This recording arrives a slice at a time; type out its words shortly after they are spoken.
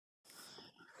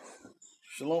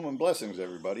Shalom and blessings,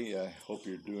 everybody. I hope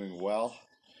you're doing well.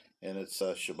 And it's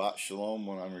Shabbat Shalom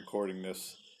when I'm recording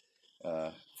this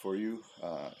for you.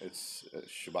 It's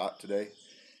Shabbat today.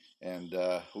 And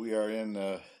we are in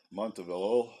the month of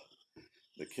Elul.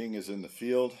 The king is in the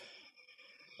field.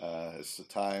 It's the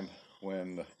time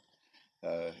when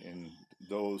in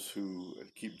those who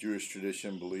keep Jewish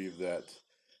tradition believe that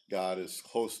God is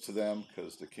close to them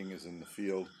because the king is in the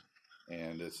field.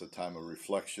 And it's a time of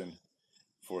reflection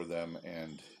for them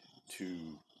and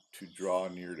to draw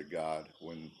near to God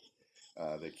when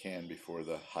they can before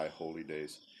the high holy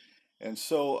days. And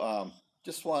so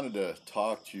just wanted to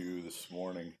talk to you this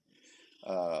morning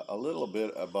a little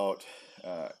bit about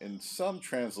in some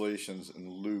translations in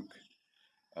Luke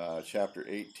chapter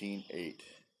 18:8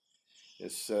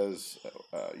 it says,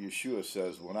 Yeshua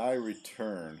says, "When I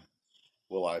return,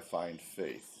 will I find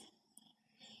faith?"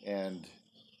 And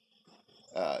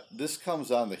this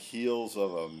comes on the heels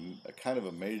of a kind of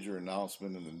a major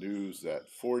announcement in the news that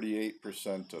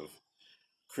 48% of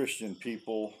Christian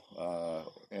people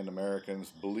and Americans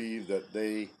believe that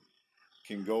they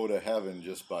can go to heaven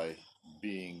just by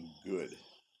being good.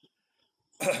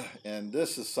 And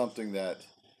this is something that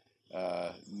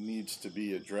needs to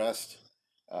be addressed,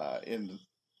 and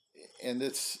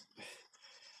it's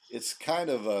kind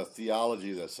of a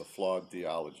theology that's a flawed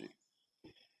theology.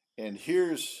 And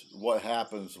here's what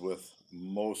happens with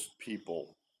most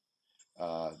people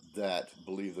that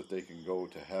believe that they can go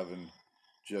to heaven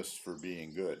just for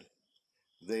being good.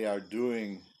 They are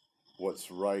doing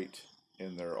what's right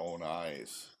in their own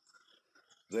eyes.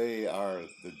 They are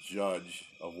the judge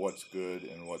of what's good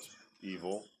and what's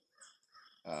evil.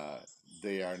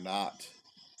 They are not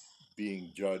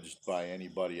being judged by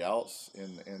anybody else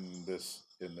in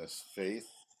this faith,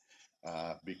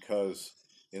 because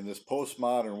in this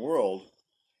postmodern world,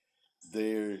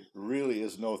 there really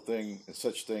is no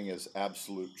such thing as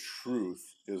absolute truth,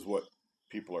 is what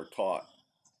people are taught.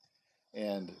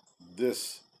 And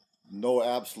this no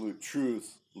absolute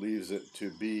truth leaves it to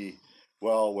be,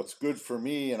 well, what's good for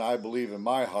me and I believe in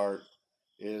my heart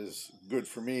is good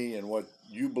for me, and what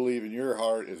you believe in your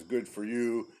heart is good for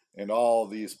you, and all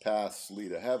these paths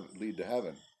lead to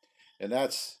heaven. And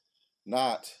that's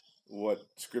not what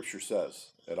Scripture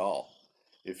says at all.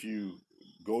 If you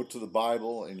go to the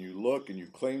Bible and you look and you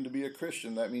claim to be a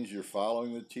Christian, that means you're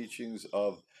following the teachings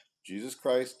of Jesus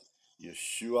Christ,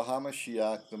 Yeshua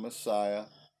HaMashiach, the Messiah.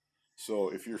 So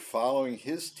if you're following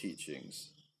his teachings,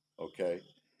 okay,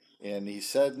 and he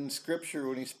said in Scripture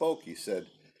when he spoke, he said,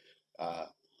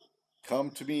 "Come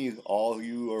to me, all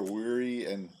you are weary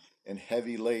and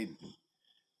heavy laden.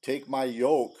 Take my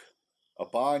yoke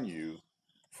upon you,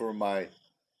 for my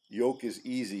yoke is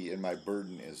easy and my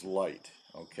burden is light."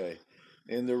 Okay?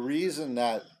 And the reason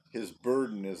that his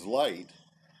burden is light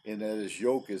and that his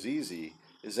yoke is easy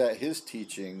is that his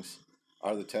teachings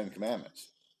are the 10 Commandments.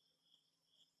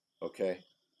 Okay?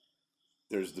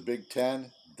 There's the Big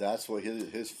Ten. That's what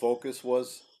his focus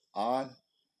was on,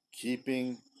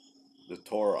 keeping the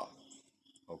Torah.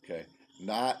 Okay?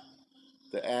 Not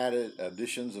the added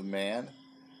additions of man,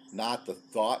 not the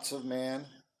thoughts of man.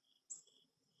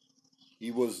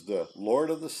 He was the Lord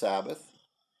of the Sabbath.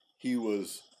 He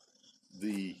was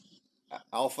the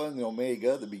Alpha and the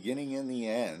Omega, the beginning and the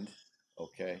end.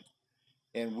 Okay?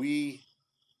 And we,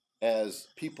 as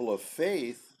people of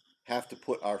faith, have to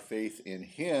put our faith in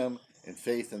him and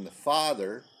faith in the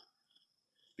Father,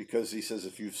 because he says,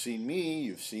 if you've seen me,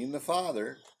 you've seen the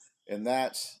Father. And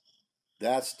that's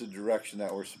the direction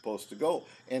that we're supposed to go.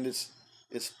 And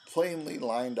it's plainly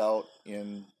lined out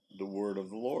in the word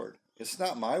of the Lord. It's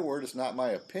not my word, it's not my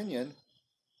opinion.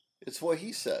 It's what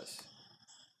he says.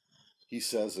 He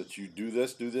says that you do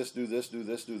this, do this, do this, do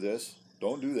this, do this.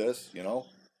 Don't do this,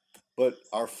 But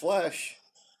our flesh,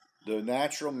 the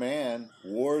natural man,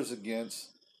 wars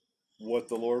against what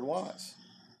the Lord wants.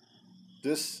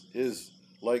 This is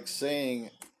like saying,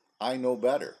 I know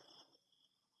better.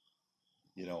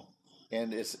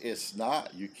 And it's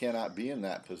not. You cannot be in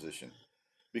that position,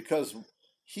 because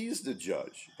he's the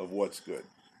judge of what's good.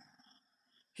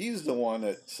 He's the one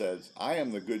that says, I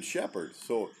am the good shepherd.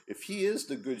 So if he is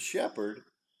the good shepherd,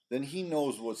 then he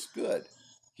knows what's good.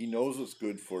 He knows what's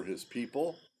good for his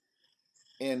people.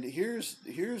 And here's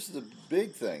the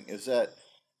big thing, is that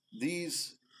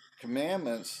these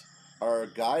commandments are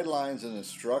guidelines and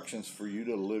instructions for you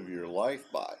to live your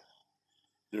life by.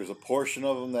 There's a portion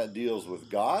of them that deals with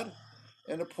God,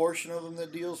 and a portion of them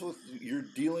that deals with your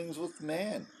dealings with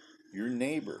man, your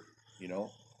neighbor,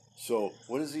 So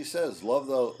what does he says? Love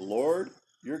the Lord,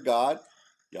 your God,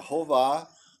 Yehovah,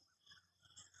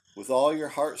 with all your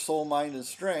heart, soul, mind, and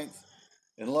strength,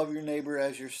 and love your neighbor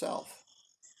as yourself.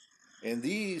 And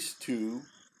these two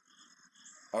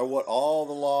are what all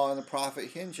the law and the prophet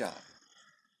hinge on.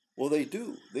 Well, they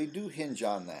do. They do hinge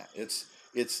on that. It's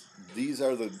these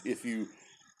are the if you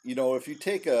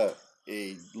take a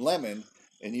lemon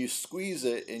and you squeeze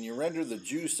it and you render the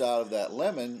juice out of that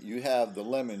lemon, you have the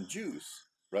lemon juice,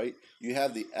 right? You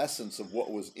have the essence of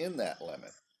what was in that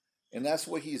lemon. And that's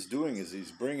what he's doing, is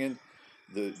he's bringing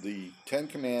the Ten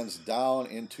Commands down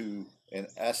into an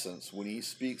essence when he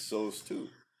speaks those two.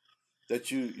 That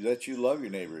you love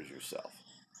your neighbor as yourself.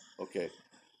 Okay.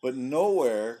 But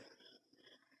nowhere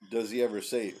does he ever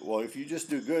say, well, if you just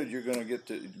do good, you're going to get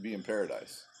to be in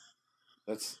paradise.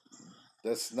 That's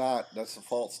a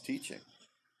false teaching.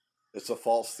 It's a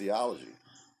false theology.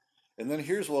 And then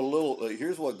here's what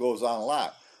goes on a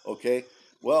lot. Okay.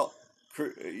 Well,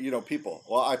 people,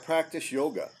 well, I practice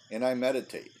yoga and I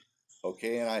meditate.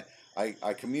 Okay. And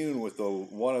I commune with the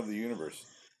one of the universe.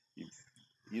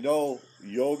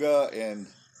 Yoga and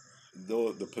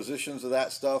the positions of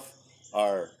that stuff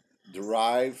are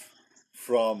derived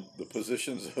from the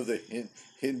positions of the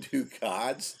Hindu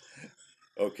gods.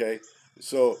 Okay,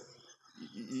 so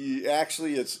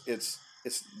actually, it's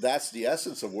that's the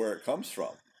essence of where it comes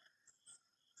from.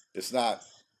 It's not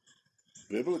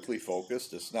biblically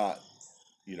focused. It's not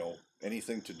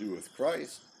anything to do with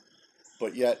Christ,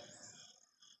 but yet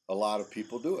a lot of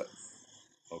people do it.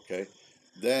 Okay,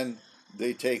 then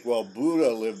they take, well,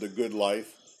 Buddha lived a good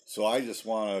life, so I just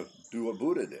want to do what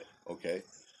Buddha did. Okay,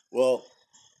 well,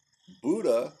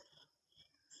 Buddha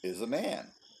is a man.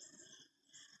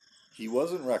 He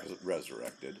wasn't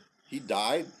resurrected. He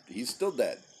died. He's still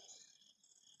dead.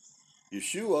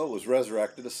 Yeshua was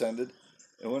resurrected, ascended,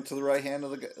 and went to the right hand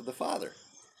of the Father.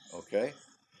 Okay,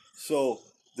 so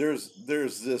there's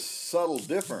this subtle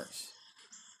difference.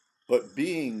 But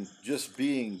just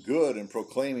being good and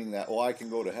proclaiming that, I can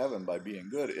go to heaven by being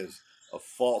good, is a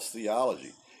false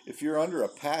theology. If you're under a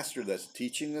pastor that's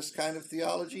teaching this kind of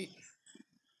theology,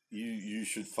 you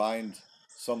should find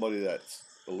somebody that's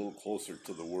a little closer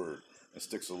to the Word and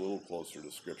sticks a little closer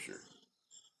to Scripture.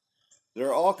 There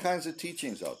are all kinds of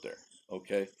teachings out there.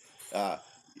 Okay,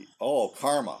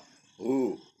 karma.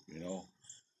 Ooh,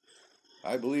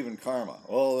 I believe in karma.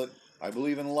 Well, I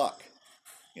believe in luck.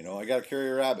 I got to carry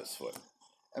a rabbit's foot.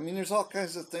 I mean, there's all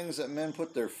kinds of things that men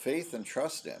put their faith and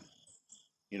trust in.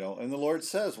 And the Lord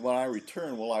says, when I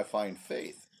return, will I find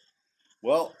faith?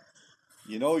 Well,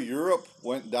 Europe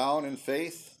went down in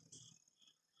faith.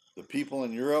 The people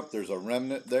in Europe, there's a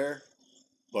remnant there,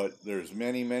 but there's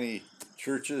many, many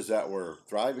churches that were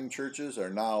thriving churches are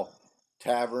now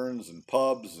taverns and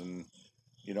pubs and,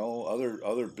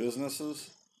 other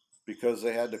businesses because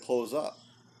they had to close up.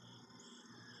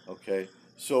 Okay.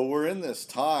 So we're in this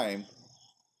time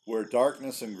where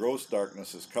darkness and gross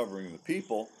darkness is covering the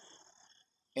people,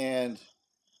 and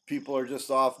people are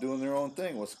just off doing their own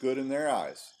thing. What's good in their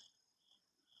eyes?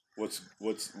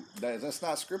 That's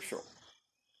not scriptural.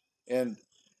 And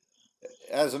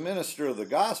as a minister of the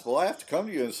gospel, I have to come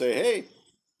to you and say, hey,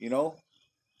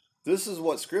 this is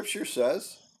what Scripture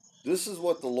says. This is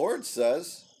what the Lord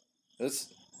says. It's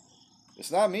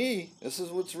not me. This is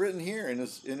what's written here in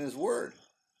His Word.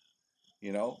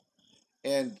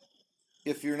 And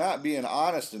if you're not being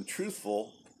honest and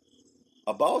truthful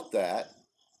about that,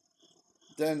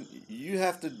 then you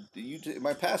have to.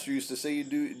 My pastor used to say you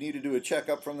need to do a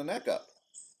checkup from the neck up.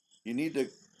 You need to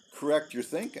correct your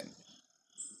thinking.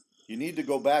 You need to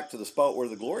go back to the spout where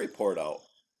the glory poured out.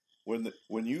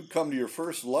 When you come to your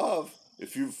first love,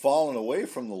 if you've fallen away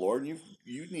from the Lord, you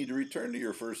need to return to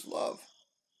your first love.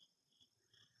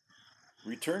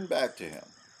 Return back to Him.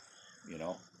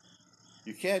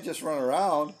 You can't just run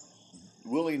around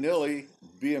willy-nilly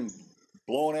being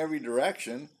blown every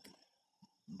direction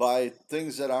by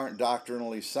things that aren't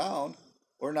doctrinally sound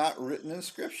or not written in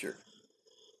Scripture.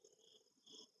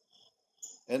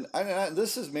 And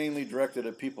this is mainly directed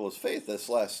at people of faith, this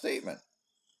last statement.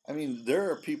 I mean, there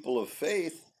are people of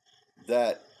faith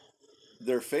that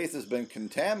their faith has been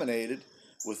contaminated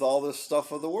with all this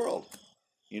stuff of the world.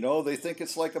 They think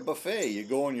it's like a buffet. You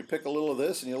go and you pick a little of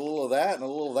this and a little of that and a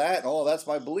little of that, and that's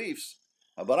my beliefs.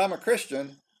 But I'm a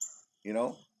Christian,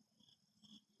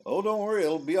 Oh, don't worry,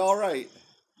 it'll be all right,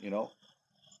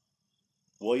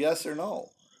 Well, yes or no?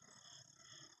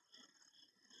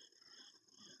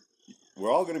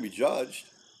 We're all going to be judged.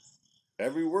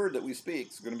 Every word that we speak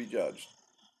is going to be judged.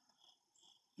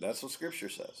 That's what Scripture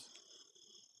says.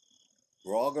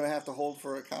 We're all going to have to hold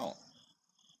for account.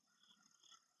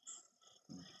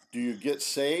 Do you get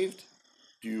saved?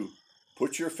 Do you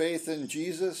put your faith in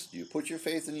Jesus? Do you put your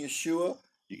faith in Yeshua?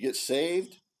 You get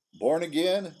saved, born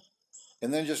again,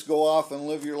 and then just go off and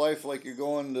live your life like you're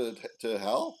going to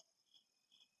hell?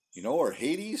 or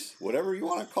Hades, whatever you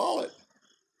want to call it.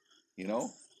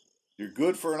 You're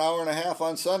good for an hour and a half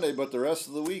on Sunday, but the rest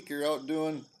of the week you're out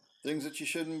doing things that you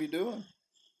shouldn't be doing.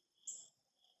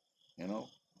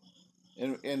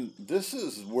 And this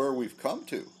is where we've come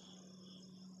to.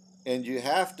 And you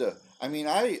have to,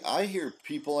 I hear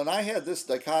people, and I had this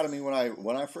dichotomy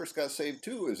when I first got saved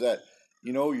too, is that,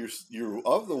 you're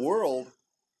of the world,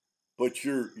 but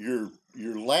your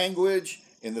language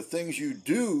and the things you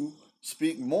do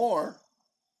speak more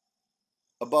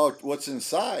about what's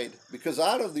inside, because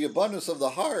out of the abundance of the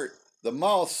heart, the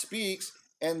mouth speaks,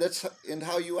 and that's in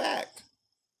how you act.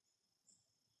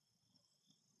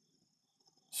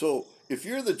 So if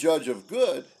you're the judge of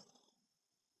good,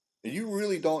 and you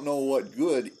really don't know what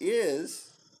good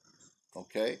is,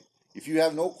 okay, if you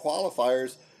have no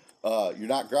qualifiers, you're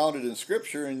not grounded in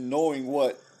Scripture and knowing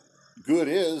what good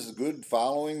is, good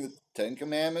following the Ten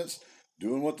Commandments,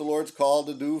 doing what the Lord's called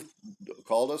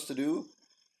us to do,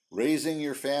 raising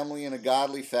your family in a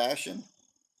godly fashion.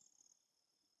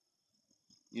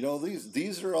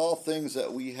 These are all things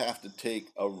that we have to take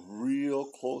a real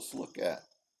close look at.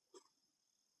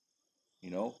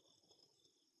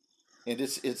 And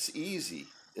it's easy.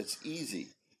 It's easy.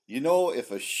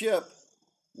 If a ship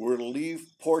were to leave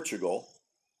Portugal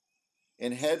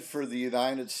and head for the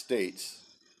United States,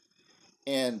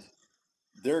 and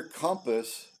their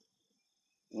compass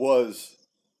was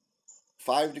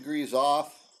 5 degrees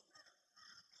off,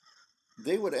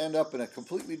 they would end up in a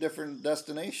completely different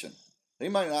destination. They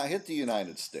might not hit the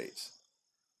United States.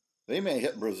 They may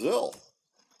hit Brazil.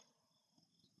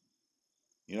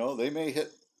 They may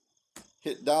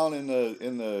hit down in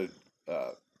the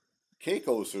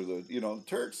Caicos or the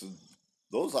Turks and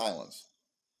those islands,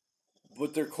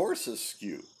 but their course is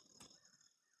skewed.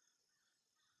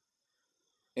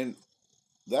 And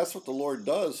that's what the Lord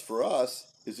does for us,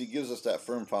 is He gives us that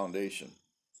firm foundation.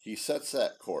 He sets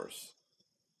that course.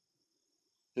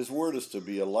 His word is to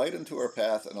be a light unto our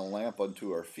path and a lamp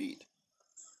unto our feet.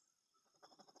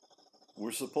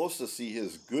 We're supposed to see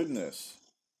His goodness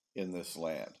in this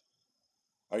land.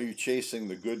 Are you chasing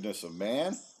the goodness of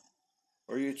man,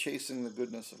 or are you chasing the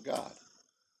goodness of God?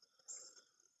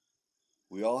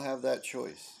 We all have that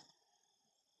choice.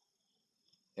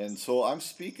 And so I'm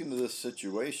speaking to this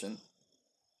situation.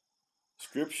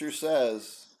 Scripture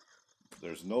says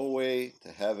there's no way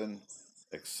to heaven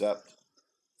except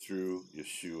through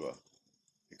Yeshua,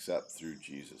 except through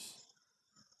Jesus.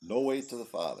 No way to the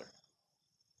Father.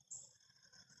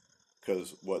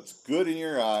 Because what's good in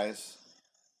your eyes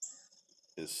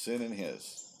is sin in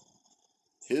His.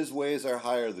 His ways are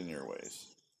higher than your ways.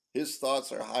 His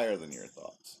thoughts are higher than your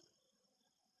thoughts.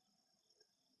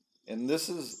 And this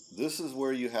is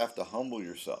where you have to humble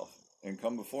yourself and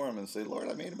come before Him and say, Lord,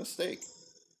 I made a mistake.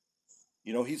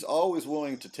 He's always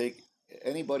willing to take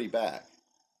anybody back.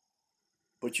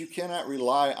 But you cannot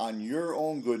rely on your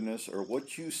own goodness or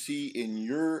what you see in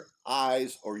your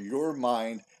eyes or your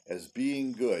mind as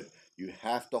being good. You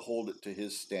have to hold it to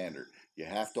His standard. You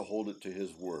have to hold it to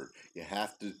His word. You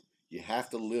have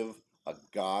to live a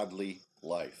godly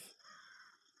life.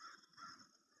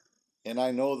 And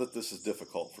I know that this is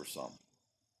difficult for some.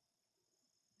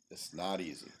 It's not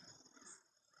easy.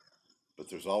 But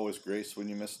there's always grace when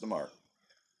you miss the mark.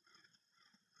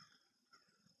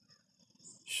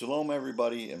 Shalom,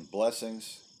 everybody, and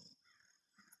blessings.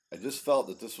 I just felt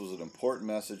that this was an important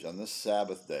message on this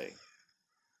Sabbath day.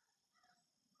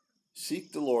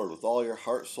 Seek the Lord with all your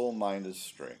heart, soul, mind, and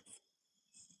strength.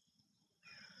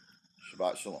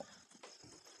 Shabbat Shalom.